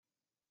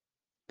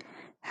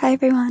Hi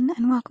everyone,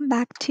 and welcome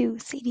back to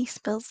Sadie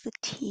Spills the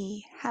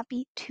Tea.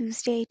 Happy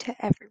Tuesday to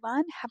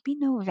everyone. Happy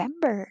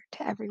November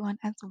to everyone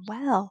as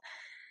well.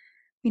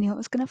 We knew it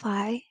was gonna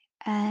fly,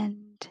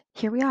 and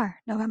here we are,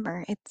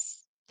 November.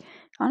 It's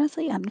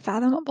honestly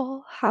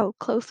unfathomable how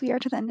close we are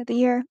to the end of the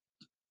year,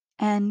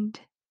 and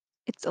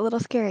it's a little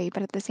scary,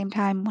 but at the same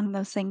time, one of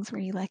those things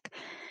where you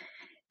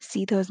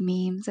see those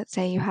memes that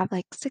say you have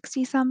like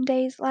 60 some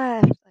days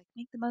left, like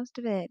make the most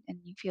of it, and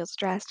you feel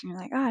stressed and you're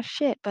like, oh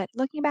shit, but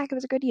looking back, it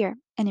was a good year.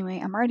 Anyway,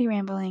 I'm already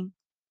rambling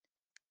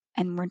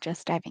and we're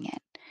just diving in.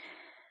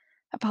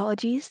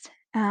 Apologies.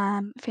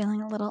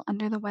 Feeling a little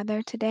under the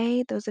weather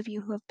today. Those of you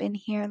who have been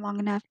here long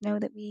enough know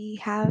that we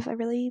have a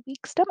really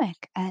weak stomach.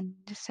 And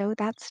so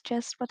that's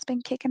just what's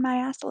been kicking my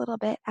ass a little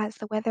bit as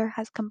the weather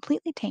has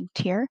completely tanked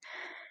here.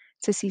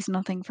 It's a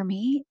seasonal thing for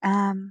me.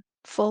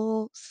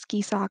 Full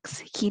ski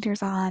socks,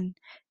 heaters on,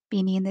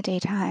 beanie in the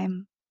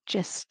daytime,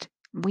 just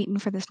waiting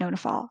for the snow to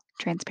fall,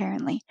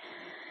 transparently.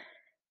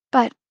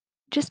 But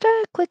just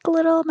a quick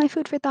little my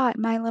food for thought,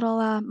 my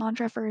little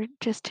mantra for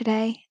just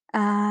today.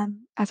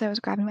 As I was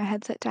grabbing my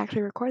headset to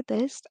actually record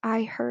this,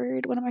 I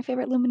heard one of my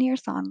favorite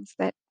Lumineer songs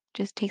that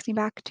just takes me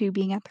back to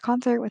being at the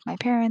concert with my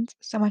parents.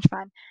 So much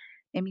fun.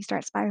 Made me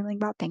start spiraling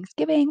about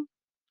Thanksgiving.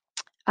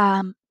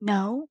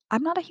 No,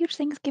 I'm not a huge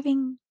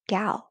Thanksgiving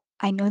gal.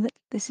 I know that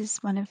this is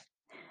one of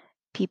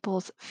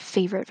people's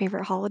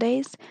favorite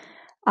holidays.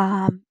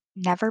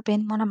 Never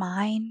been one of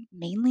mine.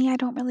 Mainly, I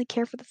don't really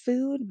care for the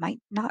food. Might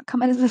not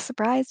come as a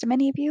surprise to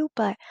many of you,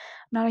 but I'm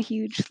not a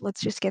huge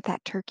let's just get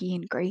that turkey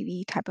and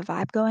gravy type of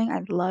vibe going.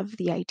 I love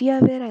the idea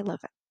of it. I love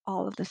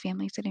all of the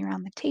family sitting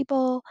around the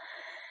table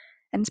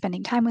and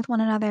spending time with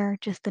one another.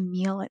 Just the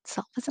meal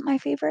itself isn't my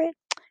favorite.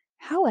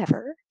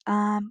 However,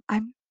 I'm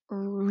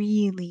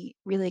really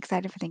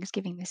excited for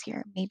Thanksgiving this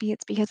year. Maybe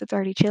it's because it's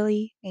already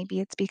chilly.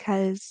 Maybe it's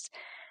because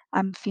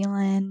I'm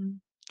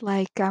feeling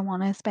like I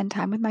want to spend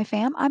time with my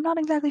fam. I'm not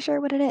exactly sure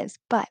what it is,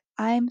 but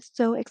I'm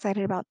so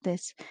excited about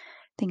this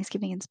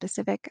Thanksgiving in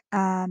specific.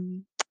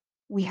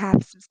 We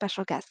have some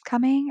special guests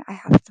coming. I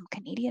have some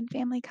Canadian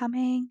family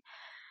coming.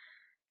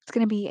 It's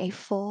going to be a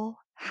full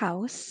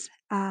house.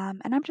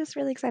 And I'm just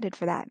really excited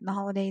for that and the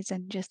holidays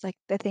and just like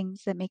the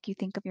things that make you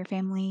think of your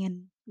family.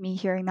 And me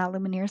hearing that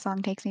Lumineer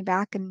song takes me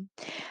back. And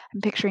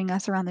I'm picturing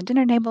us around the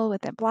dinner table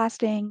with it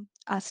blasting,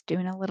 us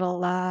doing a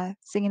little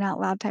singing out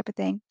loud type of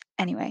thing.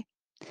 Anyway,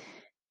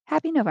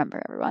 happy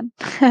November, everyone.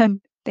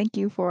 And thank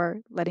you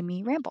for letting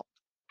me ramble.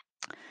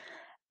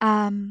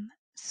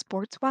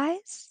 Sports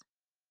wise,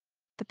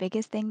 the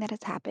biggest thing that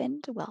has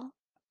happened, well,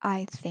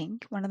 I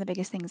think one of the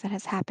biggest things that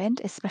has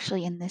happened,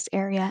 especially in this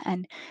area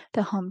and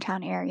the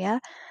hometown area,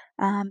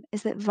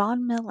 is that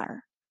Von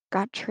Miller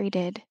got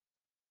traded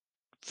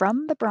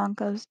from the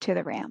Broncos to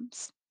the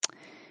Rams.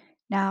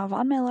 Now,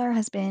 Von Miller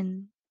has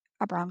been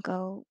a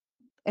Bronco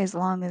as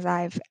long as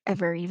I've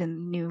ever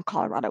even knew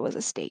Colorado was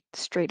a state,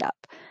 straight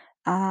up.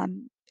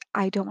 Um,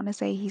 I don't want to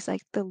say he's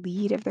like the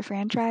lead of the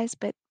franchise,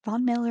 but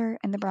Von Miller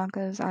and the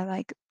Broncos are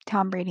like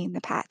Tom Brady and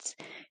the Pats,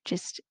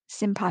 just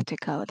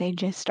simpatico. They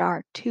just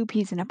are two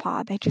peas in a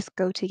pod. They just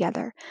go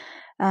together.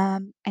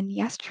 And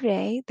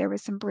yesterday there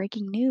was some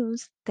breaking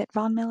news that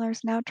Von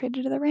Miller's now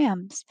traded to the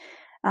Rams.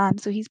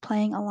 So he's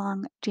playing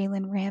along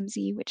Jalen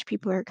Ramsey, which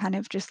people are kind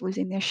of just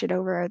losing their shit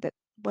over. That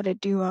what a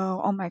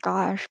duo! Oh my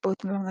gosh,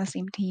 both of them on the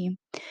same team.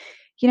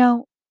 You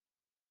know,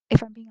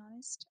 if I'm being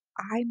honest,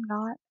 I'm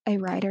not a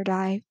ride or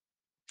die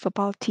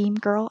football team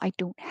girl. I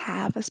don't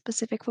have a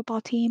specific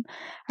football team.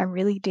 I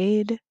really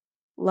did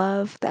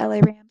love the LA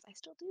Rams. I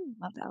still do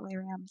love the LA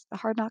Rams. The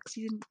Hard Knock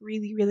season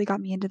really got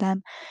me into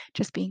them.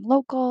 Just being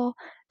local,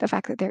 the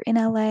fact that they're in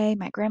LA,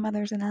 my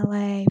grandmother's in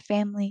LA,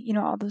 family,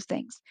 all those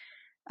things.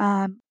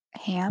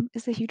 Ham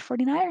is a huge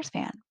 49ers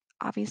fan.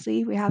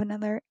 Obviously, we have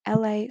another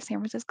LA San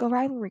Francisco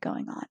rivalry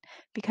going on.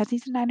 Because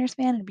he's a Niners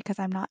fan and because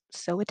I'm not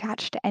so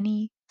attached to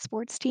any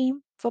sports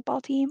team,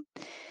 football team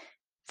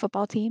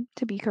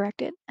to be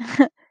corrected.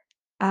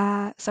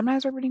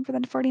 Sometimes we're rooting for the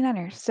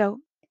 49ers. So,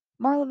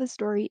 moral of the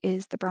story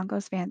is the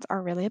Broncos fans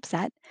are really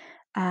upset.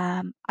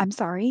 I'm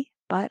sorry,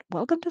 but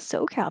welcome to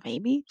SoCal,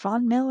 baby.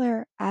 Von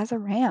Miller as a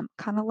Ram.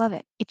 Kind of love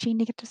it. Itching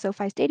to get to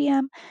SoFi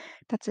Stadium.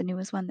 That's the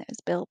newest one that was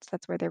built.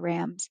 That's where the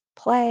Rams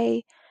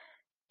play.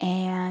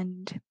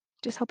 And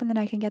just hoping that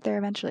I can get there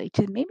eventually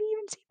to maybe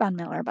even see Von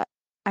Miller, but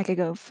I could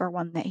go for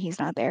one that he's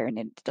not there and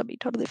it'd still be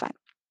totally fine.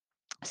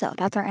 So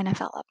that's our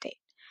NFL update.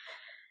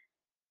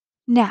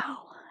 Now,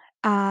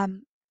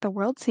 the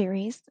World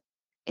Series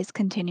is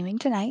continuing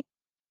tonight.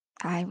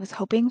 I was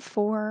hoping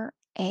for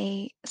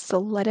a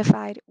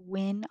solidified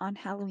win on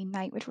Halloween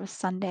night, which was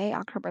Sunday,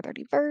 October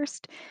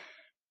 31st.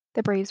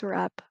 The Braves were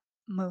up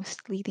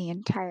mostly the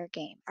entire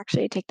game.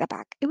 Actually, I take that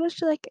back. It was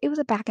just like it was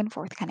a back and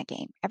forth kind of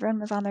game. Everyone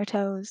was on their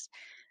toes.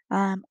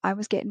 I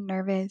was getting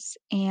nervous,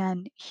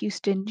 and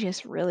Houston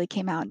just really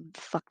came out and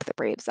fucked the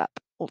Braves up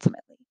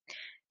ultimately.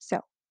 So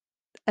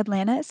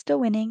Atlanta is still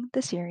winning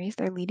the series.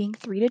 They're leading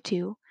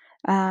 3-2.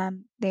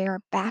 They are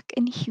back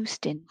in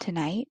Houston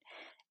tonight.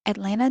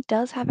 Atlanta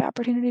does have an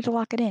opportunity to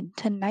lock it in.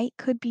 Tonight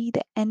could be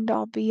the end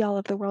all be all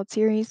of the World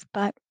Series,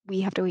 but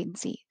we have to wait and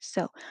see.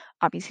 So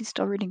obviously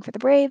still rooting for the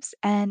Braves,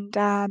 and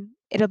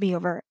it'll be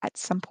over at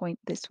some point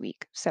this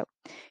week. So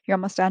you're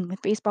almost done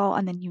with baseball,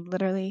 and then you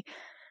literally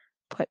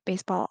put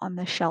baseball on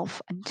the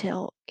shelf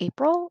until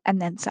April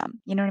and then some.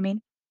 You know what I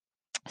mean?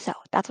 So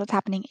that's what's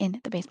happening in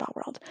the baseball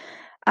world.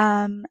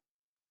 Um,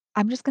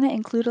 I'm just going to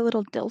include a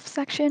little DILF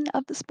section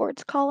of the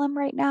sports column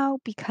right now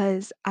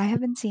because I have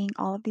been seeing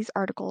all of these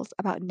articles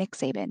about Nick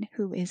Saban,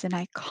 who is an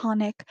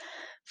iconic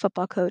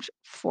football coach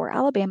for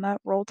Alabama,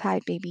 Roll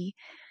Tide baby.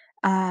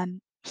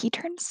 He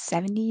turned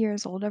 70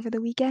 years old over the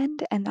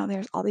weekend, and now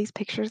there's all these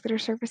pictures that are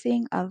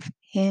surfacing of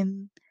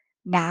him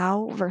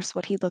now versus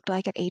what he looked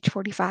like at age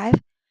 45.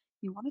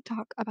 You want to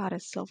talk about a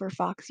silver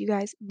fox, you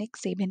guys? Nick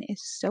Saban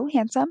is so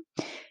handsome.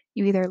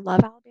 You either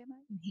love Alabama,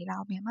 you hate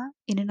Alabama.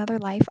 In another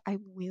life, I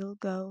will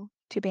go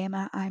to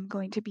Bama. I'm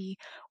going to be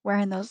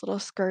wearing those little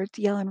skirts,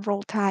 yelling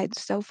Roll Tide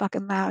so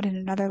fucking loud in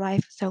another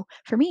life. So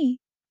for me,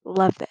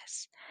 love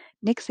this.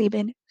 Nick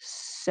Saban,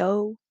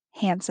 so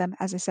handsome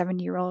as a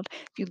 7-year-old.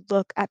 If you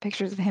look at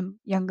pictures of him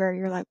younger,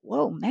 you're like,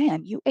 whoa,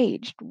 man, you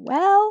aged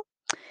well.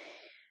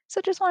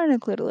 So just wanted to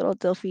include a little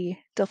Dilfy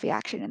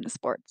action in the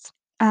sports.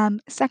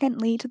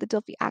 Secondly, to the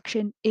Dilfy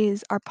action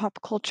is our pop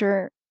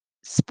culture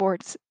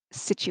sports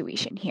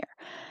situation here.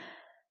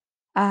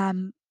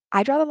 Um,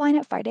 I draw the line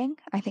at fighting.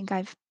 I think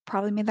I've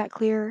probably made that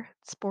clear.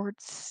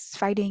 Sports,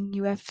 fighting,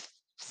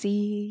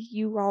 UFC,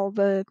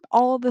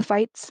 all the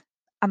fights.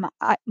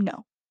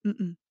 No.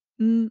 Mm-mm.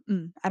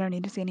 Mm-mm. I don't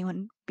need to see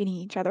anyone beating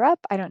each other up.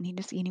 I don't need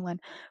to see anyone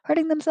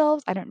hurting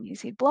themselves. I don't need to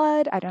see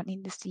blood. I don't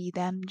need to see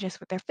them just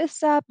with their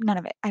fists up. None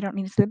of it. I don't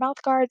need to see the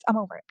mouth guards. I'm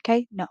over it.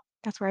 Okay? No.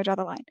 That's where I draw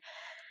the line.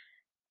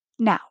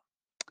 Now,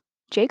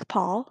 Jake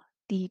Paul,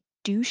 the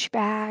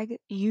douchebag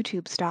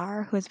YouTube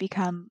star who has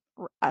become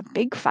a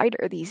big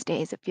fighter these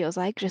days, it feels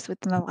like, just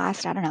within the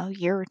last, I don't know,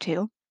 year or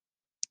two,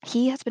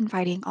 he has been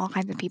fighting all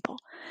kinds of people.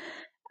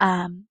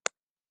 Um,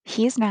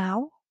 he is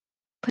now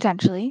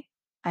potentially,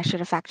 I should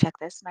have fact checked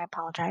this and I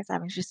apologize. I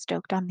was just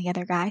stoked on the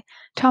other guy,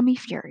 Tommy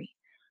Fury.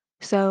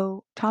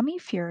 So, Tommy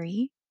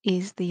Fury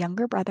is the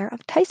younger brother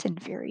of Tyson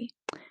Fury.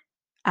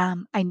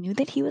 I knew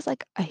that he was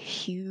like a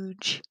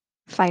huge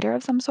fighter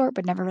of some sort,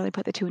 but never really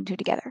put the two and two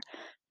together.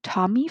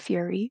 Tommy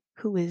Fury,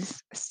 who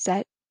is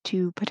set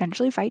to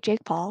potentially fight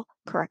Jake Paul,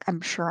 correct?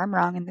 I'm sure I'm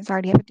wrong, and this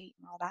already have a date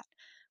and all that.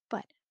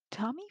 But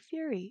Tommy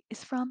Fury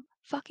is from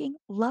fucking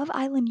Love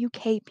Island,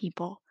 UK,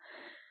 people.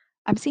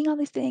 I'm seeing all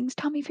these things,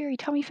 Tommy Fury,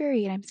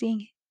 and I'm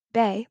seeing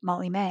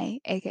Molly May,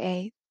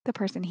 aka the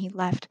person he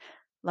left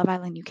Love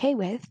Island UK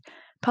with,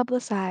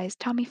 publicize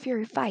Tommy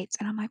Fury fights.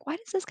 And I'm like, why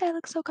does this guy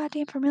look so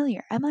goddamn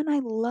familiar? And then I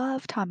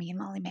love Tommy and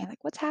Molly May.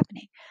 Like, what's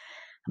happening?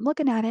 I'm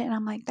looking at it and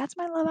I'm like, that's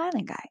my Love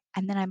Island guy.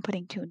 And then I'm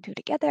putting two and two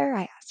together.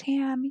 I asked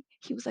him.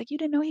 He was like, you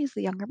didn't know he's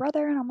the younger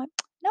brother? And I'm like,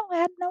 no, I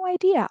had no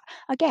idea.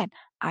 Again,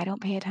 I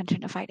don't pay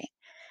attention to fighting.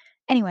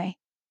 Anyway,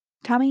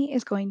 Tommy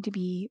is going to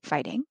be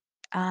fighting,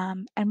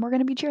 and we're going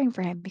to be cheering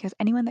for him because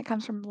anyone that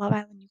comes from Love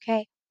Island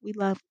UK, we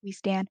love, we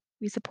stand,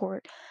 we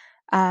support.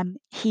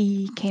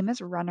 He came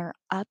as runner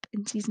up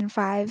in season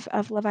 5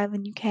 of Love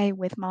Island UK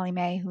with Molly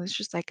May, who was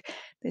just like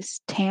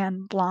this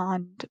tan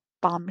blonde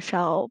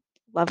bombshell,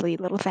 lovely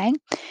little thing.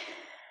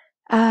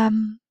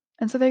 And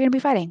so they're going to be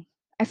fighting,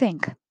 I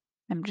think.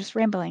 I'm just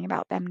rambling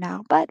about them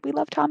now, but we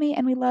love Tommy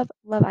and we love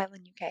Love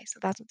Island UK, so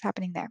that's what's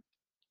happening there.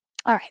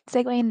 All right,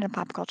 segueing into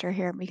pop culture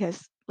here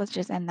because let's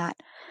just end that.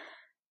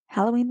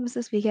 Halloween was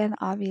this weekend,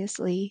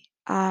 obviously.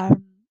 A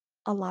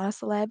lot of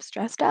celebs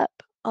dressed up.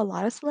 A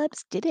lot of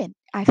celebs didn't.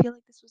 I feel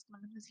like this was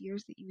one of those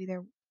years that you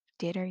either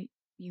did or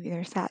you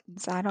either sat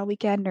inside all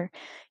weekend or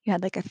you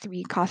had like a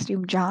 3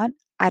 costume jaunt.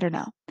 I don't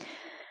know.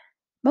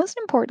 Most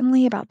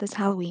importantly about this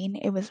Halloween,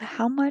 it was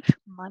how much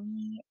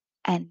money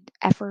and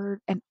effort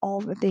and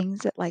all the things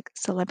that like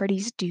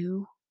celebrities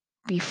do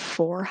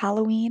before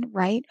Halloween,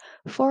 right?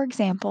 For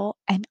example,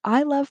 and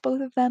I love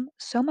both of them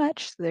so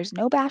much, so there's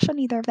no bash on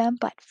either of them,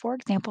 but for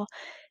example,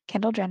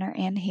 Kendall Jenner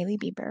and Hailey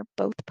Bieber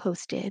both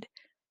posted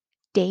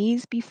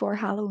days before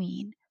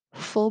Halloween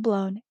full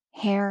blown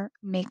hair,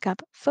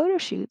 makeup photo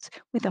shoots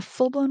with a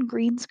full blown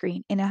green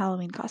screen in a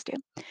Halloween costume.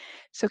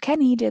 So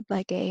Kenny did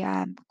like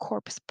a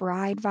corpse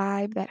bride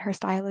vibe that her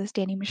stylist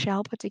Danny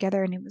Michelle put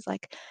together, and it was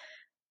like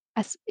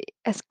as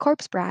as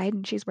corpse bride,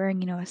 and she's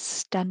wearing a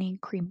stunning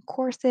cream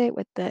corset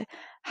with the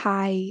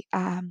high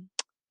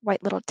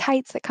white little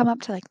tights that come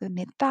up to like the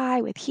mid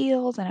thigh with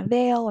heels and a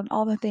veil and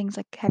all the things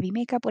like heavy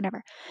makeup,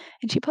 whatever.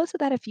 And she posted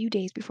that a few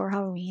days before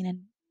Halloween, and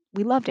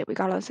we loved it. We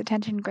got all this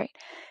attention, great.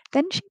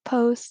 Then she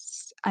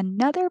posts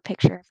another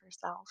picture of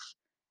herself,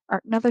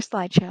 or another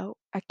slideshow,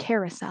 a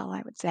carousel,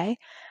 I would say,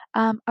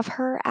 of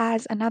her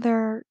as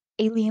another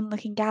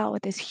alien-looking gal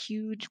with this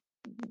huge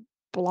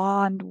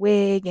blonde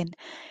wig and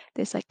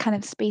this like kind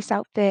of space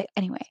outfit.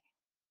 Anyway,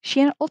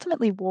 she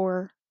ultimately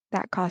wore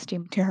that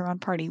costume to her own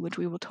party, which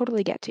we will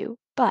totally get to.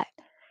 But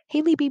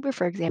Hailey Bieber,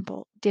 for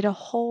example, did a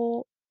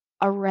whole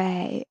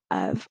array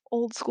of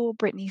old school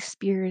Britney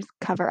Spears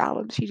cover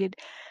albums. She did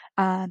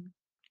um,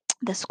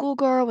 the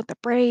schoolgirl with the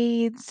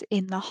braids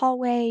in the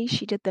hallway.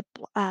 She did the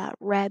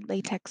red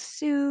latex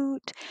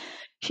suit.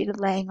 She did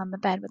laying on the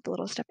bed with the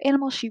little stuffed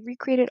animal. She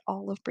recreated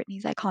all of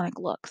Britney's iconic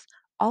looks.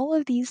 All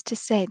of these to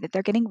say that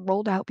they're getting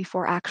rolled out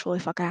before actually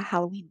fucking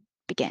Halloween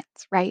begins,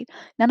 right?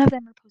 None of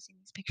them are posting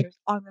these pictures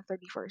on the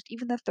 31st,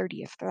 even the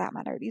 30th for that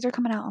matter. These are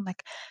coming out on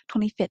like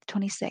 25th,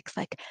 26th.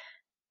 Like,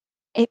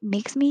 it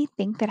makes me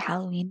think that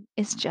Halloween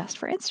is just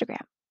for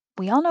Instagram.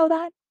 We all know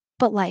that,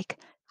 but like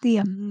the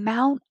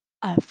amount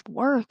of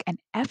work and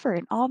effort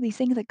and all these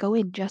things that go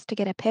in just to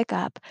get a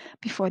pickup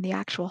before the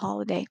actual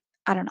holiday.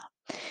 I don't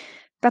know.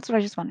 That's what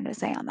I just wanted to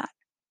say on that.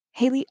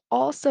 Haley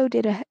also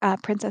did a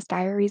Princess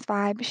Diaries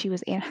vibe. She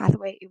was Anne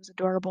Hathaway. It was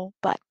adorable,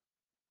 but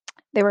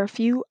there were a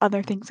few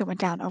other things that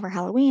went down over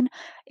Halloween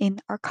in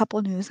our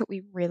couple news that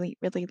we really,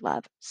 really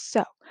love.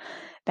 So,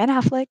 Ben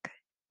Affleck,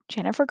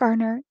 Jennifer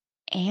Garner,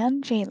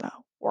 and J-Lo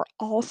were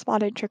all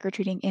spotted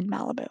trick-or-treating in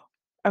Malibu.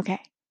 Okay,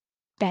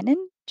 Ben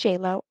and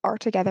J-Lo are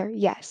together,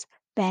 yes.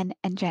 Ben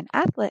and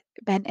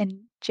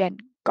Jen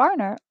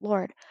Garner,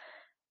 Lord,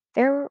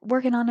 they're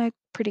working on a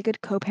pretty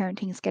good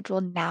co-parenting schedule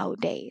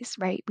nowadays,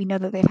 right? We know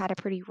that they've had a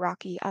pretty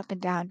rocky up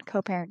and down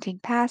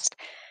co-parenting past,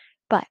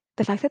 but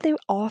the fact that they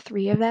all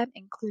three of them,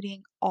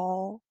 including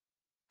all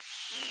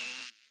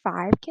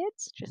five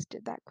kids, just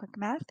did that quick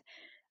math.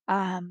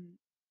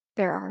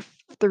 There are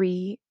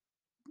three: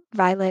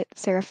 Violet,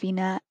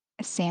 Serafina,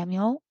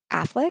 Samuel,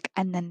 Affleck,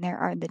 and then there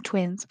are the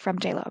twins from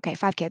JLo. Okay,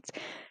 five kids.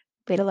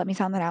 Way to let me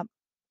sound that out.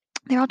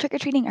 They're all trick or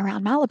treating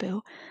around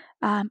Malibu.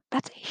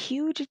 That's a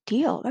huge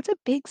deal. That's a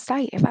big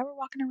sight. If I were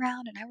walking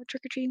around and I were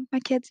trick or treating with my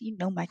kids, you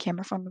know my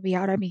camera phone would be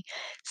out. I'd be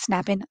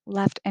snapping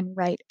left and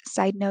right.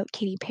 Side note: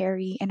 Katy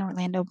Perry and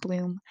Orlando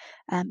Bloom.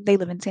 They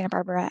live in Santa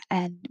Barbara,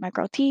 and my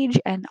girl Tej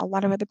and a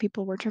lot of other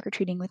people were trick or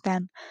treating with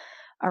them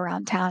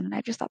around town, and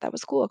I just thought that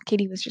was cool.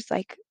 Katie was just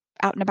like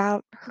out and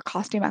about. Her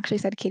costume actually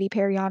said Katy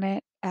Perry on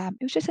it.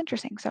 It was just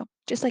interesting. So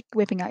just like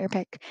whipping out your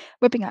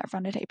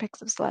phone to take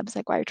pics of celebs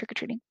like while you're trick or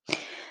treating.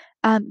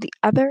 The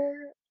other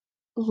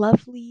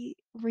lovely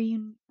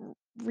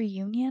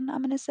reunion,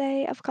 I'm gonna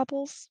say, of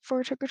couples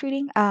for trick or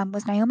treating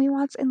was Naomi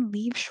Watts and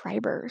Liev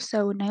Schreiber.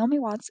 So Naomi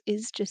Watts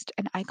is just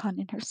an icon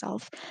in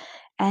herself,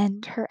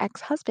 and her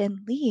ex-husband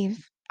Liev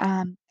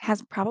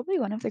has probably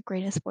one of the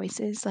greatest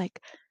voices like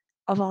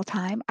of all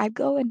time. I'd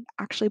go and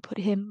actually put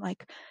him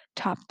like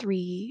top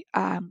three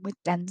with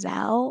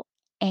Denzel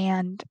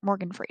and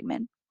Morgan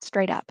Freeman,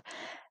 straight up.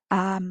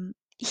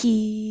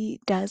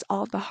 He does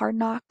all of the Hard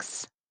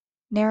Knocks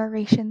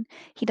narration.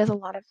 He does a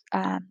lot of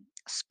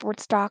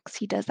sports docs.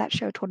 He does that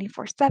show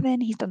 24/7.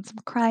 He's done some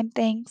crime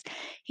things.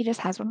 He just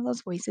has one of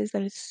those voices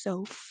that is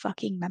so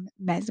fucking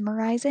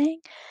mesmerizing.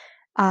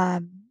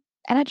 Um,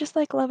 and I just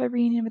like love a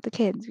reunion with the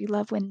kids. We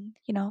love when,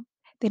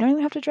 they don't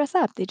even have to dress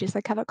up. They just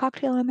like have a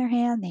cocktail in their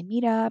hand, they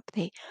meet up,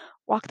 they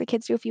walk the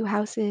kids to a few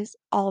houses,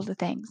 all of the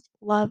things.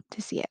 Love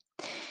to see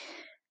it.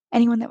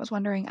 Anyone that was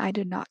wondering, I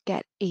did not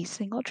get a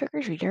single trick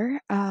or treater.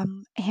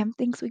 Ham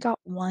thinks we got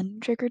one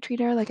trick or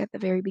treater, like at the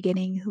very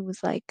beginning, who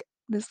was like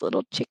this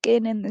little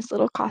chicken in this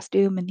little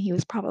costume, and he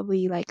was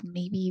probably like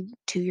maybe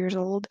 2 years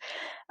old.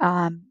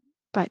 Um,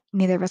 but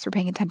neither of us were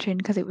paying attention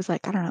because it was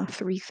like, I don't know,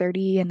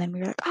 3:30, and then we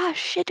were like, "Ah,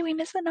 shit, did we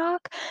miss the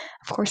knock?"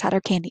 Of course, had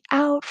our candy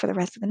out for the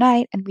rest of the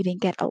night, and we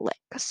didn't get a lick.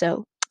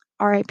 So,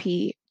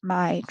 RIP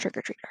my trick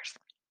or treaters.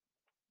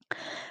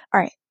 All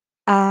right.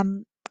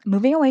 Um,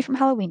 Moving away from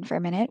Halloween for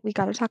a minute, we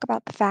got to talk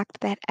about the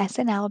fact that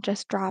SNL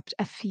just dropped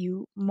a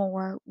few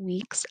more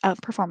weeks of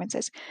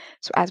performances.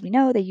 So as we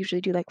know, they usually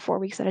do like 4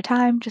 weeks at a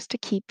time just to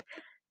keep,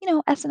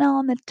 SNL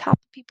on the top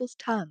of people's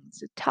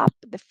tongues,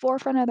 the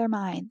forefront of their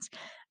minds.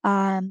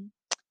 Um,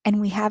 and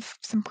we have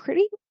some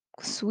pretty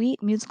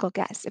sweet musical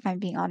guests, if I'm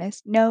being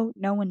honest. No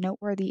one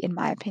noteworthy, in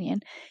my opinion,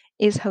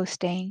 is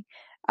hosting.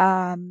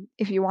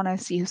 If you want to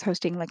see who's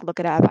hosting, like look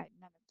it up. None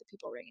of the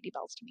people ring any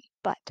bells to me,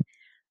 but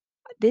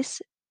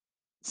this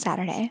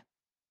Saturday,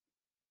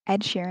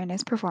 Ed Sheeran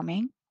is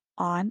performing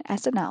on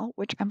SNL,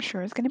 which I'm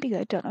sure is going to be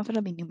good. Don't know if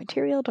it'll be new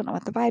material, don't know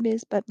what the vibe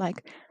is, but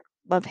like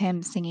love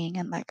him singing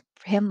and like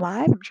for him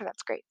live, I'm sure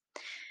that's great.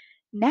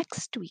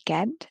 Next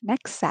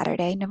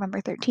Saturday,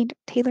 November 13th,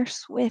 Taylor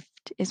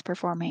Swift is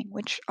performing,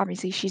 which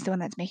obviously she's the one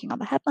that's making all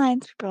the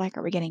headlines. People are like,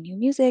 are we getting new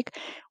music?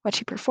 What's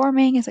she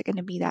performing? Is it going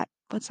to be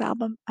what's the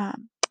album?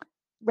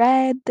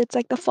 Red, that's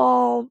like the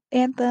fall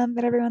anthem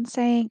that everyone's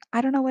saying. I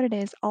don't know what it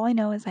is. All I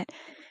know is that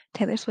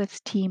Taylor Swift's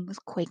team was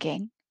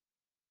quaking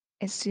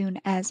as soon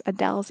as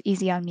Adele's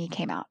Easy on Me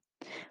came out.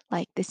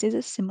 Like, this is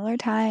a similar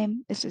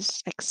time. This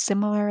is like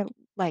similar,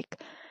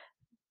 like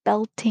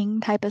belting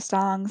type of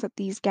songs that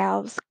these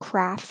gals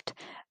craft.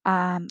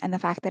 And the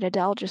fact that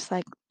Adele just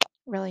like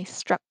really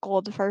struck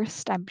gold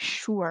first, I'm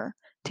sure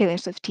Taylor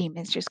Swift team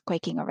is just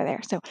quaking over there.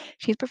 So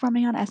she's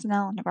performing on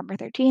SNL on November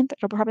 13th.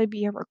 It'll probably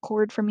be a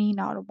record for me,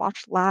 not a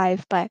watch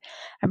live, but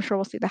I'm sure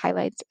we'll see the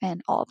highlights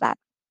and all of that.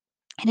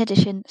 In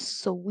addition,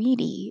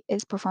 Sweetie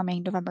is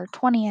performing November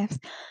 20th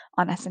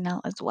on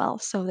SNL as well.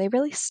 So they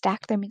really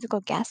stacked their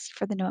musical guests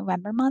for the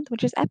November month,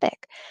 which is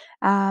epic.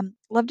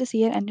 Love to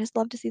see it, and just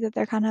love to see that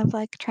they're kind of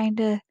like trying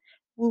to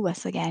woo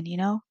us again, you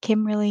know?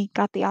 Kim really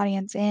got the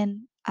audience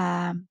in.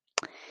 And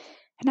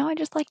now I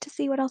just like to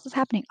see what else is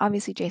happening.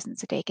 Obviously, Jason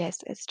Sudeikis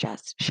is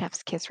just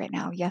chef's kiss right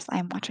now. Yes, I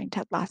am watching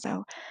Ted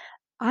Lasso.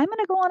 I'm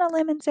gonna go on a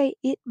limb and say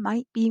it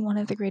might be one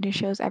of the greatest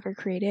shows ever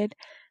created.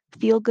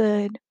 Feel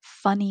good,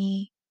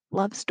 funny,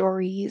 love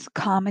stories,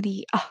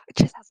 comedy. Oh, it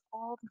just has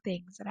all the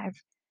things that I've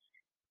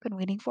been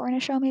waiting for in a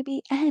show,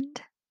 maybe.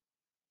 And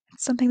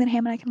it's something that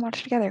Ham and I can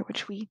watch together,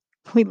 which we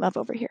love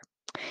over here.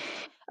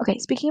 Okay,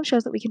 speaking of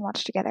shows that we can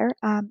watch together,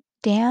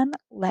 Dan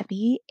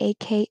Levy,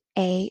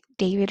 aka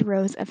David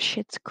Rose of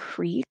Schitt's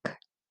Creek,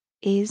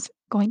 is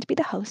going to be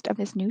the host of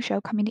this new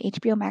show coming to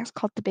HBO Max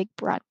called The Big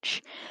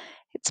Brunch.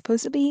 It's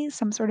supposed to be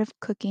some sort of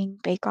cooking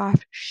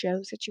bake-off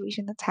show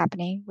situation that's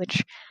happening,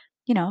 which,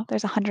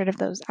 there's 100 of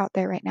those out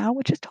there right now,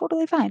 which is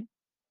totally fine.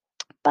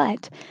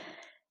 But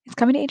it's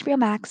coming to HBO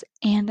Max,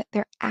 and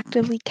they're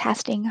actively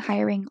casting,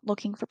 hiring,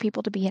 looking for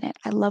people to be in it.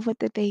 I love what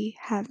that they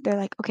have. They're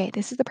like, okay,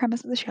 this is the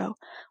premise of the show.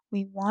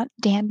 We want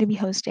Dan to be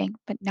hosting,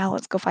 but now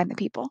let's go find the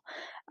people.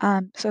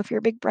 So if you're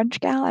a big brunch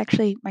gal,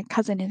 actually, my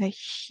cousin is a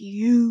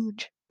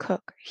huge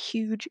cook,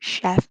 huge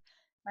chef.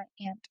 My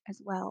aunt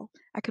as well.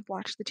 I could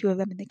watch the two of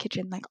them in the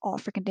kitchen like all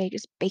freaking day,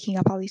 just baking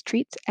up all these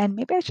treats. And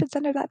maybe I should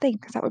send her that thing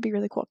because that would be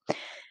really cool.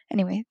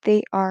 Anyway,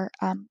 they are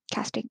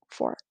casting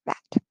for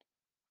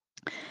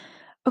that.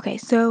 Okay,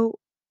 so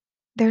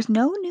there's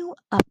no new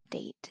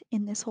update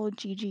in this whole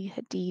Gigi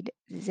Hadid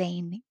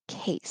Zayn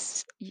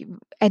case,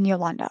 and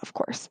Yolanda, of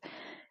course.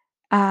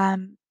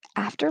 Um,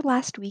 After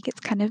last week, it's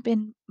kind of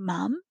been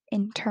mum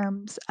in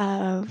terms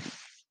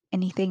of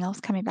anything else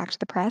coming back to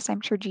the press.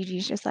 I'm sure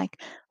Gigi's just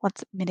like,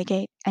 let's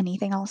mitigate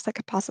anything else that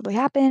could possibly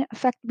happen,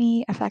 affect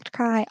me, affect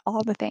Kai,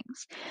 all the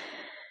things.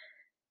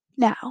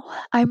 Now,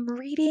 I'm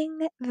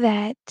reading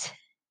that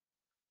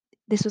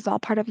this was all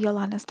part of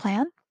Yolanda's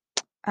plan,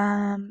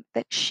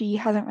 that she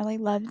hasn't really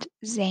loved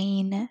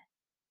Zayn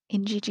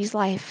in Gigi's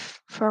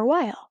life for a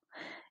while.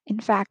 In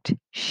fact,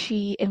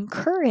 she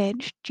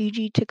encouraged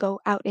Gigi to go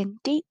out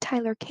and date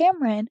Tyler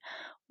Cameron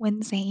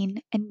when Zayn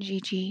and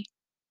Gigi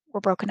were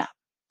broken up.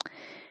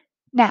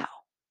 Now,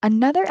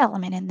 another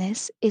element in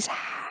this is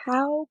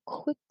how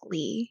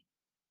quickly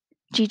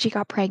Gigi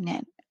got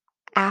pregnant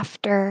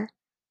after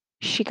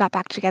she got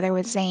back together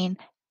with Zayn,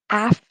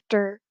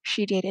 after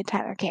she dated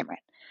Tyler Cameron.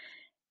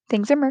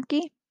 Things are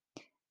murky.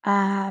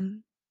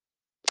 Um,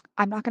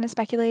 I'm not going to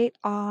speculate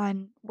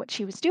on what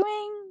she was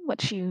doing, what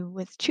she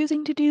was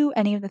choosing to do,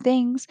 any of the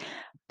things,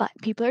 but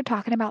people are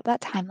talking about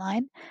that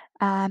timeline.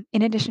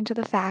 In addition to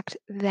the fact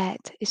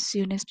that as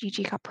soon as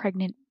Gigi got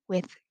pregnant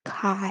with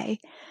Kai,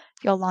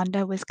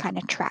 Yolanda was kind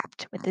of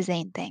trapped with the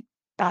Zayn thing.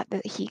 Thought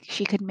that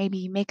she could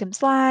maybe make him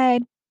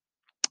slide,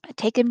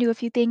 take him to a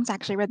few things. I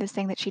actually read this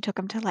thing that she took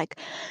him to like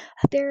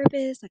a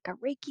therapist, like a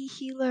Reiki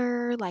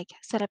healer, like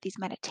set up these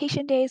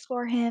meditation days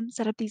for him,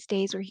 set up these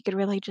days where he could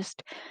really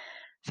just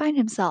find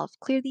himself,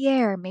 clear the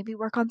air, maybe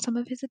work on some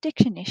of his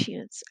addiction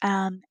issues.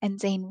 And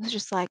Zayn was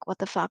just like, what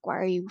the fuck? Why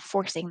are you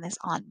forcing this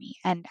on me?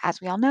 And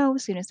as we all know,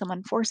 as soon as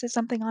someone forces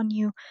something on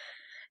you,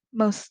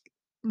 most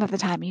of the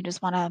time you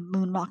just want to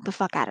moonwalk the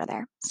fuck out of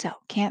there. So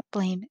can't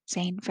blame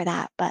Zayn for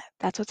that, but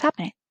that's what's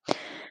happening.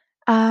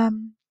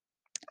 Um,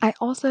 I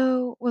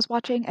also was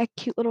watching a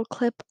cute little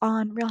clip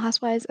on Real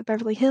Housewives of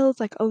Beverly Hills,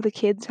 like, oh, the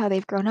kids, how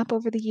they've grown up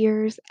over the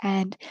years.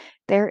 And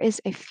there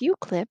is a few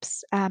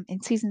clips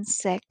in season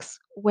 6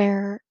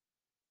 where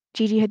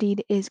Gigi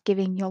Hadid is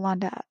giving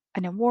Yolanda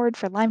an award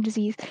for Lyme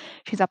disease.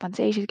 She's up on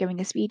stage, she's giving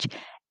a speech,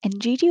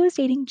 and Gigi was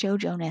dating Joe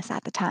Jonas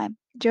at the time.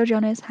 Joe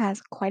Jonas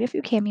has quite a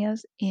few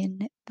cameos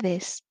in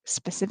this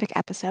specific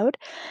episode,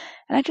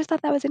 and I just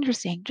thought that was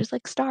interesting. Just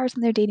like stars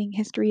in their dating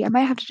history. I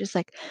might have to just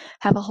like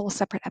have a whole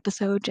separate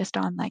episode just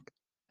on like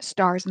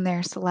stars in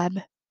their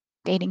celeb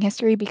dating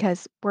history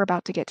because we're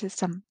about to get to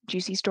some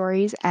juicy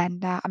stories,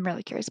 and I'm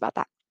really curious about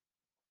that.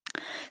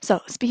 So,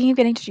 speaking of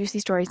getting to juicy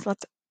stories,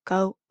 let's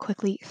go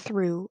quickly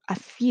through a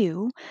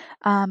few.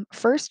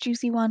 First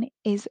juicy one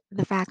is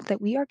the fact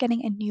that we are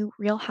getting a new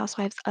Real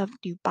Housewives of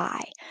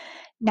Dubai.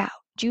 Now,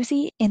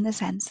 juicy in the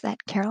sense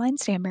that Caroline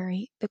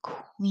Stanbury, the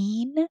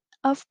queen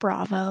of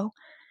Bravo,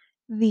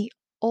 the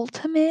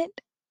ultimate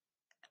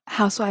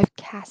housewife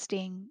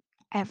casting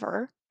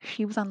ever.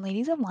 She was on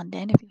Ladies of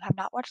London. If you have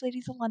not watched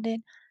Ladies of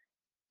London,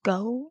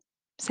 go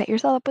set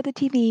yourself up with a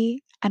TV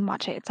and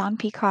watch it. It's on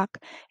Peacock.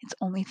 It's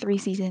only 3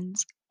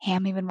 seasons.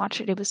 Ham even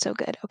watched it. It was so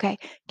good. Okay,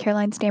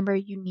 Caroline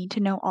Stanbury, you need to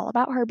know all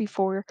about her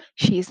before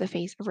she is the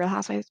face of Real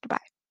Housewives of Dubai.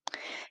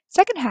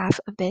 Second half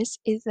of this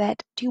is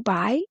that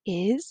Dubai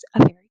is a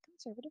very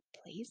conservative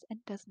place and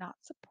does not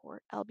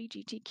support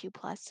LGBTQ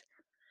plus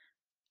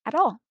at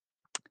all.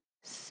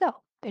 So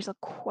there's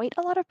quite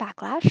a lot of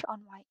backlash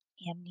on why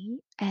Annie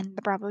and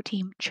the Bravo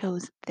team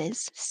chose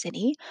this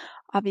city.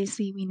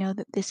 Obviously, we know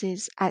that this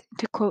is,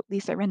 to quote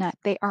Lisa Rinna,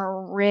 they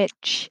are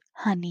rich,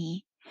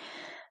 honey.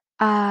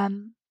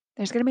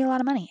 There's going to be a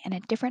lot of money and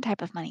a different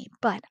type of money,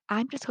 but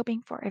I'm just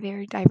hoping for a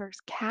very diverse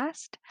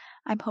cast.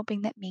 I'm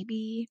hoping that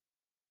maybe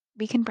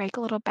we can break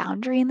a little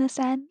boundary in the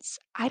sense.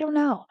 I don't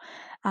know.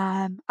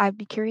 I'd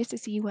be curious to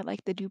see what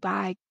like the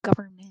Dubai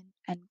government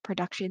and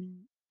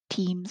production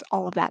teams,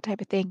 all of that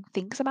type of thing,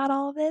 thinks about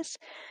all of this.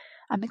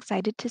 I'm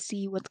excited to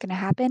see what's going to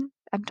happen.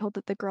 I'm told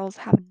that the girls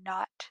have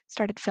not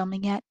started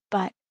filming yet,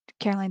 but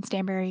Caroline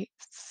Stanbury,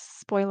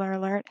 spoiler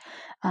alert,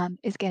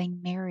 is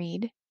getting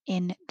married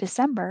in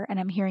December, and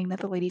I'm hearing that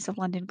the Ladies of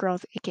London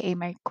girls, aka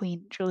my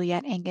queen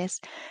Juliet Angus,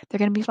 they're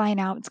going to be flying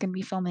out. It's going to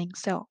be filming,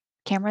 so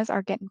cameras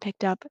are getting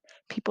picked up.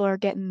 People are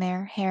getting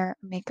their hair,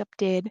 makeup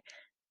did,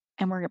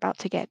 and we're about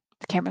to get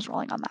the cameras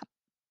rolling on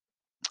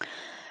that.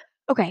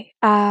 Okay,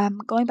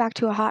 going back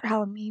to a hot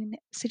Halloween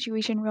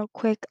situation real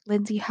quick.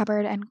 Lindsey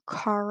Hubbard and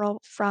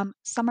Carl from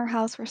Summer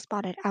House were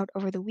spotted out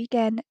over the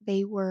weekend.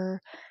 They were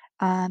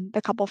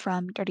the couple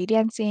from Dirty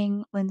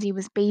Dancing. Lindsey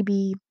was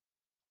baby,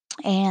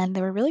 and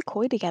they were really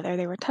coy together.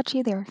 They were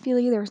touchy, they were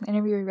feely. There was an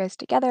interview of you guys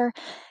together.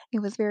 It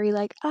was very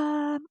like,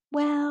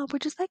 well, we're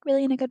just like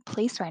really in a good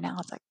place right now.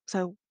 It's like,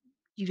 so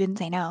you didn't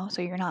say no,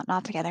 so you're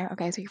not together.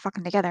 Okay, so you're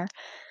fucking together.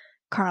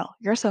 Carl,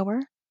 you're sober.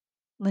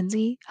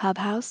 Lindsey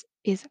Hubhouse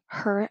is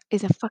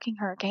a fucking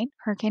hurricane.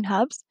 Hurricane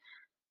Hubs.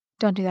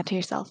 Don't do that to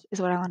yourself, is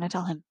what I want to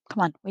tell him.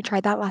 Come on, we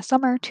tried that last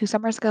summer, 2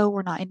 summers ago.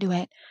 We're not into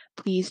it.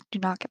 Please do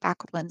not get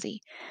back with Lindsey.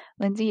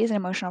 Lindsey is an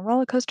emotional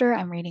roller coaster.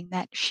 I'm reading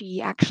that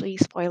she actually,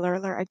 spoiler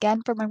alert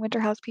again for my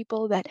Winter House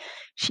people, that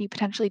she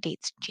potentially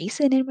dates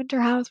Jason in Winter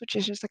House, which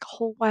is just like a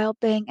whole wild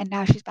thing. And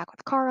now she's back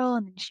with Carl,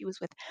 and then she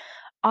was with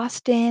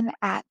Austen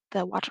at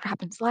the Watch What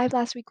Happens Live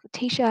last week with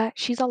Tasha.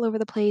 She's all over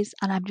the place,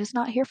 and I'm just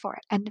not here for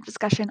it. End of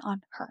discussion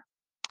on her.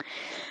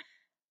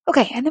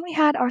 Okay, and then we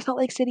had our Salt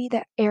Lake City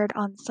that aired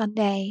on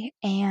Sunday,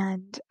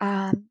 and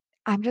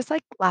I'm just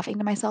like laughing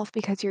to myself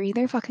because you're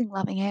either fucking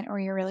loving it or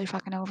you're really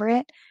fucking over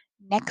it.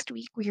 Next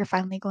week, we are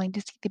finally going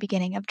to see the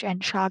beginning of Jen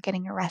Shaw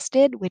getting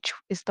arrested, which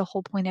is the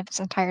whole point of this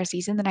entire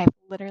season that I've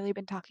literally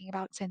been talking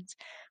about since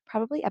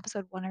probably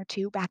episode 1 or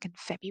 2 back in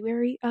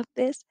February of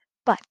this.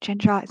 But Jen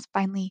Shaw is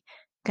finally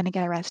going to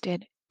get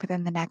arrested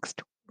within the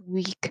next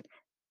week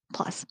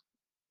plus.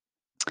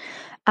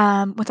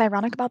 What's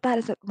ironic about that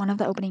is that one of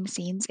the opening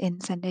scenes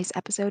in Sunday's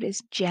episode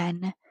is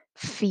Jen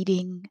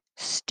feeding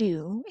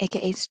Stu,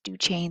 aka Stu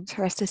Chains,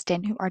 her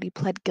assistant who already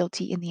pled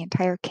guilty in the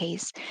entire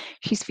case.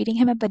 She's feeding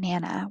him a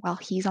banana while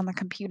he's on the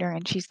computer,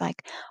 and she's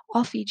like,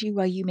 I'll feed you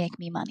while you make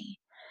me money.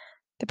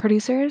 The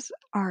producers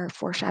are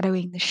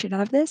foreshadowing the shit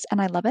out of this,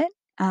 and I love it.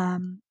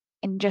 And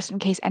just in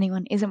case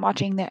anyone isn't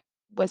watching that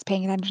was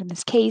paying attention to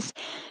this case,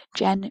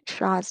 Jen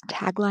Shaw's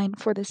tagline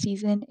for the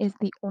season is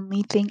the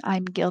only thing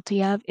I'm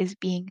guilty of is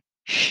being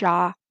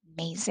Shaw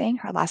amazing.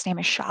 Her last name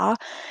is Shaw.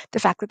 The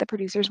fact that the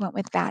producers went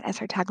with that as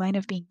her tagline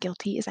of being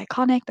guilty is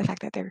iconic. The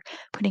fact that they're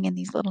putting in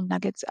these little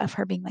nuggets of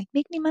her being like,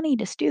 make me money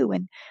to Stu,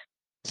 and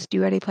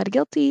Stu already pled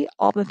guilty,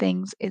 all the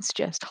things, it's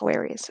just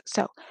hilarious.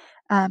 So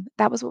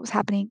that was what was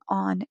happening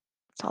on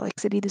Salt Lake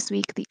City this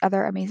week. The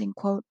other amazing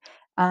quote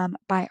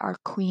by our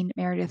queen,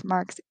 Meredith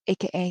Marks,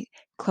 aka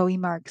Chloe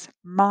Marks'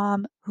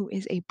 mom, who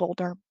is a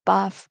Boulder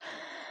buff.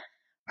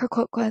 Her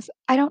quote was,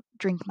 I don't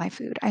drink my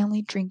food, I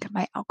only drink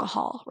my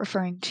alcohol,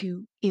 referring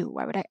to, ew,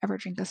 why would I ever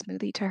drink a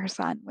smoothie to her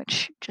son,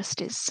 which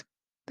just is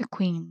the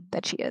queen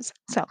that she is.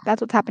 So that's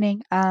what's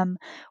happening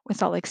with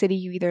Salt Lake City.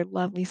 You either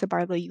love Lisa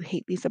Barlow, you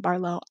hate Lisa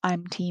Barlow.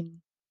 I'm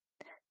team.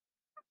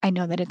 I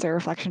know that it's a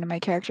reflection of my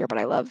character, but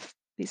I love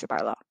Lisa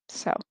Barlow.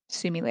 So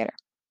sue me later.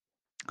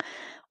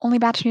 Only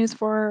batch news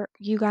for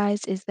you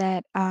guys is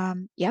that,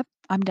 yep,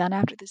 I'm done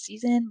after the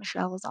season.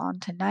 Michelle is on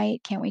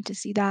tonight. Can't wait to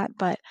see that.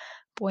 But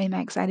boy, am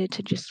I excited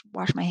to just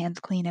wash my hands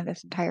clean of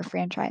this entire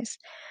franchise.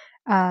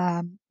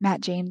 Matt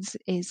James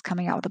is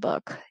coming out with a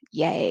book.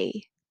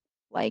 Yay.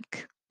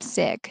 Like,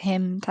 sick.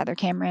 Him, Tyler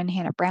Cameron,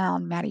 Hannah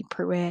Brown, Maddie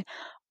Pruitt.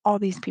 All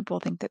these people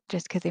think that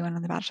just because they went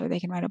on The Bachelor, they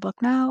can write a book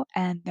now,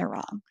 and they're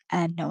wrong.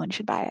 And no one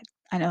should buy it.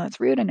 I know it's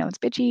rude. I know it's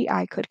bitchy.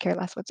 I could care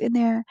less what's in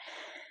there,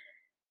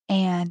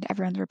 and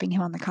everyone's ripping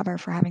him on the cover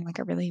for having like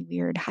a really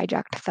weird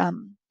hijacked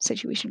thumb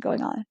situation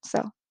going on.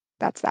 So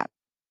that's that.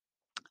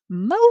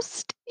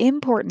 Most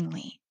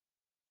importantly,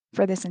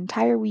 for this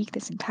entire week,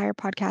 this entire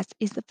podcast,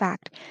 is the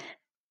fact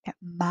that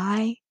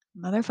my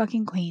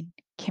motherfucking queen,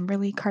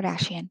 Kimberly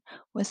Kardashian,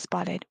 was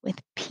spotted with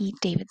Pete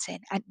Davidson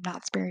at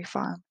Knott's Berry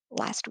Farm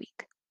last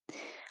week.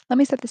 Let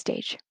me set the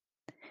stage.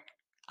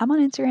 I'm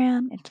on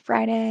Instagram. It's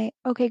Friday.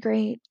 Okay,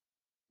 great.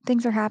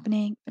 Things are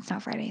happening. It's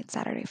not Friday. It's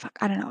Saturday. Fuck.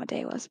 I don't know what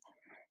day it was.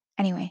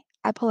 Anyway,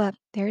 I pull up,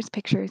 there's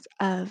pictures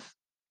of,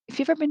 if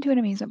you've ever been to an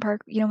amusement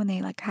park, you know, when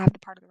they like have the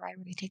part of the ride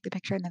where they take the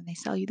picture and then they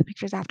sell you the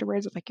pictures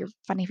afterwards of like your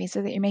funny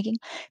faces that you're making.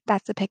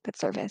 That's the pic that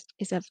surfaced,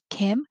 is of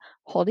Kim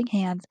holding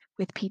hands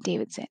with Pete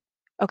Davidson.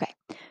 Okay.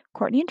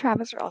 Courtney and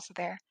Travis are also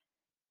there.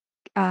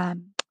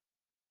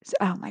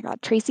 Oh my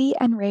God. Tracy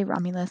and Ray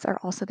Romulus are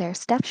also there.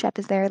 Steph Shep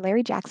is there.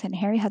 Larry Jackson,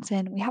 Harry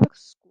Hudson. We have a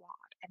squad.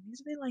 And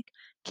these are like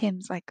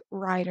Kim's like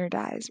ride or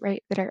dies,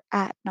 right? That are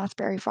at Knott's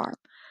Berry Farm.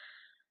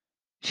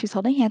 She's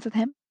holding hands with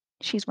him.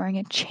 She's wearing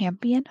a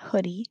Champion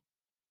hoodie,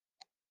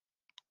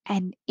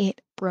 and it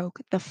broke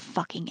the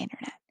fucking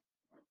internet.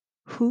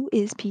 Who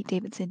is Pete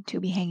Davidson to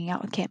be hanging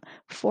out with Kim?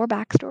 For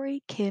backstory,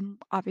 Kim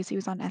obviously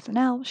was on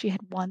SNL. She had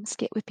one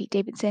skit with Pete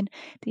Davidson.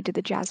 They did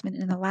the Jasmine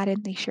and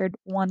Aladdin. They shared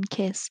one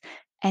kiss,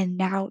 and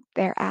now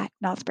they're at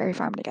Knott's Berry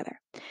Farm together.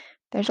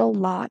 There's a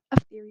lot of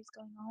theories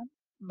going on.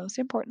 Most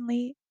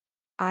importantly,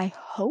 I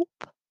hope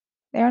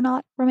they're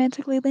not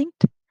romantically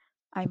linked.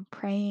 I'm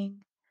praying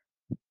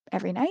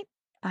every night.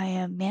 I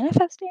am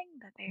manifesting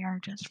that they are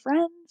just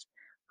friends.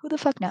 Who the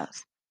fuck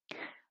knows?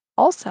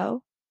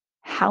 Also,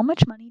 how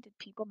much money did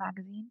People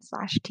Magazine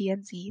slash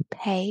TMZ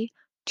pay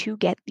to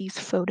get these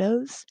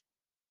photos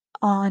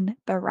on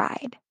the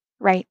ride?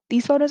 Right?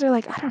 These photos are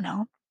like, I don't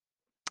know.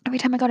 Every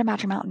time I go to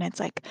Magic Mountain, it's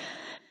like,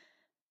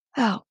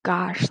 oh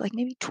gosh, like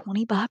maybe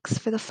 $20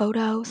 for the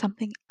photo,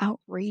 something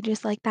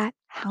outrageous like that.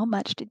 How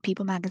much did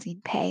People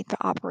Magazine pay the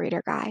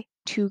operator guy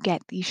to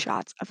get these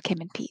shots of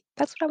Kim and Pete?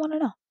 That's what I want to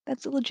know.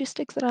 That's the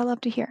logistics that I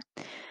love to hear.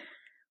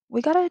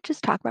 We gotta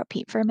just talk about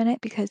Pete for a minute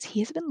because he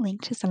has been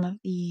linked to some of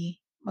the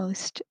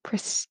most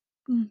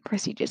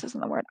prestigious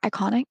isn't the word,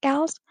 iconic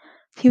gals.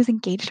 He was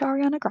engaged to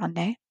Ariana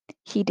Grande.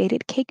 He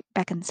dated Kate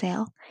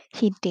Beckinsale.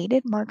 He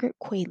dated Margaret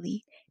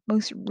Qualley.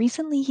 Most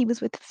recently, he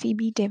was with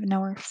Phoebe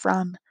Davinour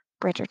from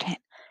Bridgerton.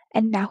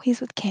 And now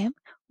he's with Kim.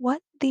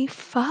 What the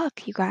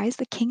fuck, you guys?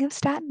 The king of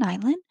Staten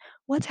Island?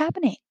 What's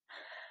happening?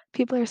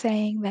 People are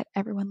saying that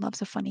everyone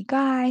loves a funny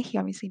guy. He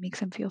obviously makes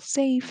them feel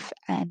safe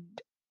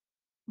and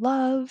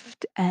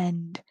loved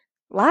and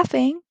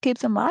laughing,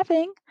 keeps them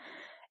laughing.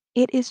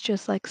 It is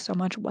just like so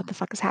much what the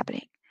fuck is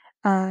happening.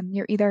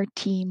 You're either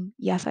team,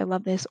 yes, I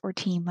love this, or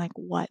team, like,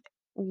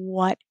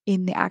 what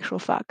in the actual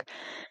fuck?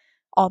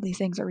 All these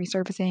things are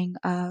resurfacing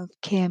of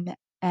Kim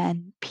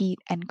and Pete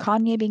and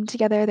Kanye being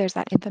together. There's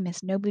that infamous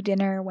Nobu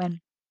dinner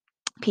when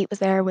Pete was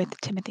there with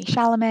Timothy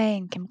Chalamet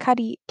and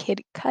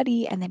Kid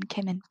Cudi, and then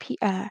Kim and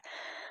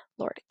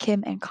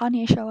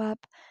Kanye show up.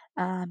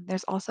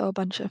 There's also a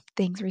bunch of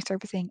things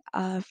resurfacing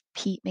of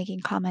Pete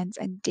making comments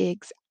and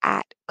digs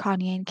at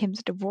Kanye and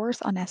Kim's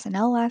divorce on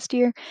SNL last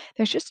year.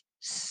 There's just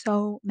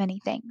so many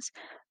things.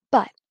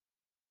 But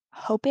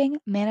hoping,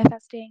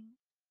 manifesting,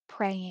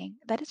 praying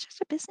that it's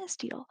just a business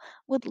deal.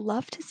 Would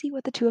love to see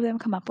what the two of them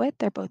come up with.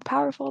 They're both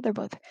powerful, they're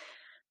both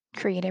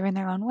creative in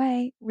their own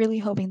way. Really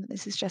hoping that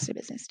this is just a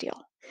business deal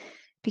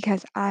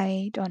because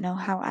I don't know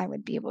how I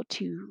would be able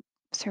to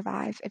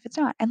survive if it's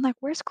not. And like,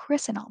 where's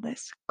Chris in all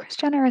this? Kris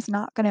Jenner is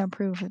not going to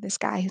approve of this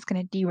guy who's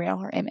going to derail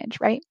her image,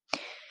 right?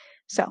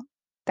 So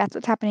that's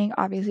what's happening.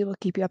 Obviously, we'll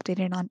keep you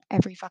updated on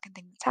every fucking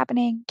thing that's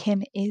happening.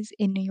 Kim is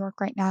in New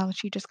York right now.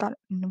 She just got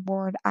an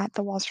award at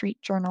the Wall Street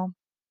Journal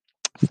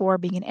for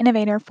being an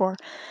innovator for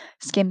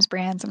Skims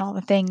brands and all the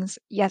things.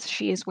 Yes,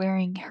 she is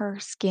wearing her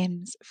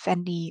Skims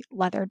Fendi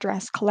leather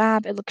dress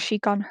collab. It looks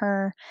chic on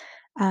her.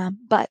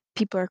 But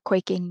people are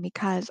quaking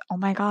because, oh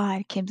my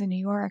God, Kim's in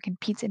New York and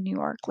Pete's in New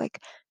York.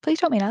 Like, please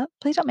don't meet up.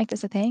 Please don't make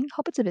this a thing.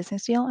 Hope it's a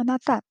business deal. And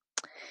that's that.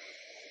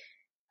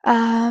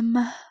 Um,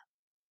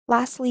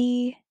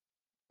 Lastly,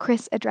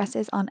 Chris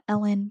addresses on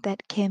Ellen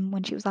that Kim,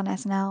 when she was on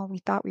SNL, we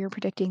thought we were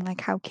predicting like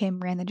how Kim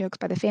ran the jokes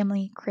by the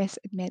family. Chris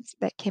admits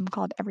that Kim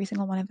called every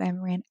single one of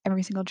them, ran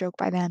every single joke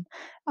by them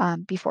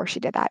before she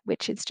did that,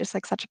 which is just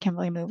like such a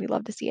Kimberly move. We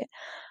love to see it.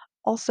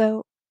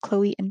 Also,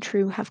 Chloe and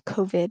True have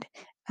COVID.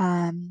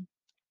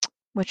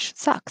 Which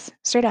sucks.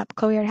 Straight up.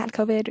 Chloe already had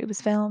COVID. It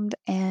was filmed,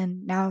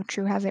 and now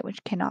True has it,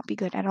 which cannot be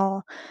good at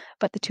all.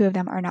 But the two of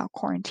them are now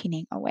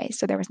quarantining away,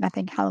 so there was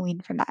nothing Halloween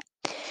from that.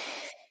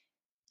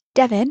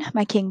 Devin,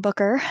 my King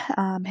Booker,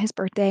 his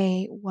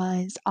birthday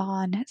was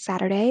on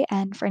Saturday.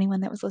 And for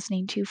anyone that was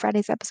listening to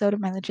Friday's episode of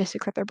my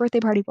logistics at their birthday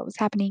party, what was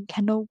happening?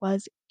 Kendall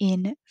was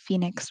in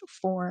Phoenix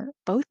for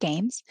both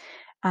games,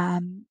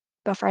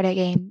 the Friday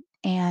game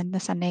and the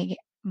Sunday.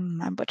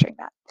 I'm butchering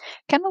that.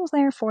 Kendall was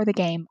there for the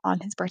game on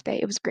his birthday.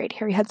 It was great.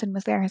 Harry Hudson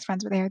was there. His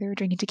friends were there. They were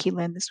drinking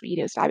tequila in the suite.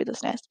 It was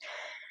fabulousness.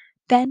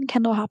 Then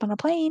Kendall hopped on a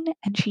plane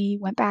and she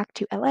went back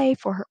to LA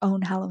for her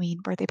own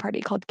Halloween birthday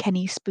party called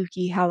Kenny's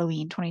Spooky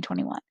Halloween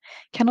 2021.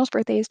 Kendall's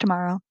birthday is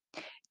tomorrow.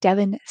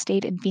 Devin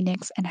stayed in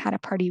Phoenix and had a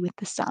party with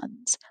the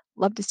Suns.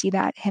 Love to see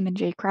that. Him and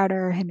Jay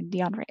Crowder, him and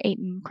DeAndre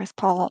Ayton, Chris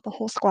Paul, the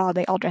whole squad,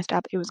 they all dressed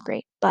up. It was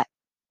great. But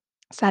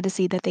sad to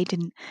see that they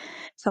didn't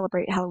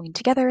celebrate Halloween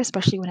together,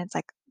 especially when it's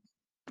like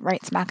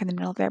right smack in the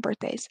middle of their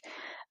birthdays.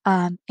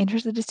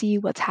 Interested to see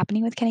what's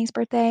happening with Kenny's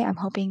birthday. I'm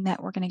hoping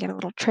that we're going to get a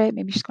little trip.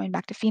 Maybe she's going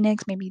back to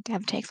Phoenix. Maybe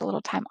Dev takes a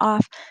little time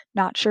off.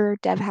 Not sure.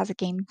 Dev has a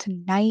game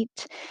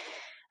tonight.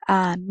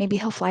 Maybe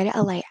he'll fly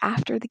to LA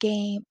after the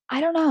game.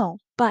 I don't know.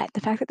 But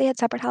the fact that they had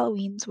separate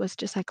Halloweens was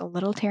just like a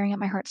little tearing at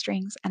my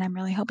heartstrings. And I'm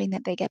really hoping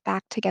that they get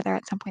back together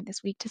at some point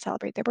this week to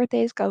celebrate their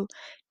birthdays, go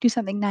do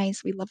something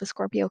nice. We love the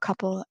Scorpio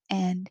couple.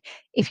 And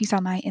if you saw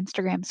my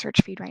Instagram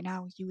search feed right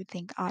now, you would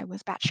think I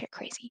was batshit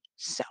crazy.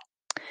 So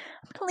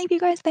I'm gonna leave you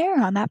guys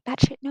there on that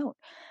batshit note.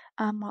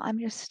 While I'm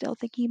just still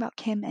thinking about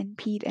Kim and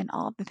Pete and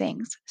all of the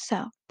things.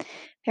 So, if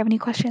you have any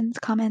questions,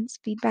 comments,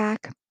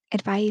 feedback,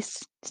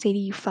 advice, Sadie,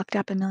 you fucked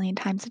up a million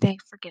times a day.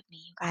 Forgive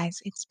me, you guys.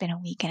 It's been a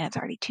week and it's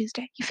already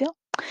Tuesday. You feel?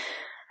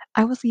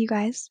 I will see you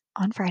guys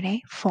on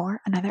Friday for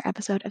another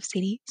episode of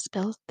Sadie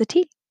Spills the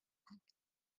Tea.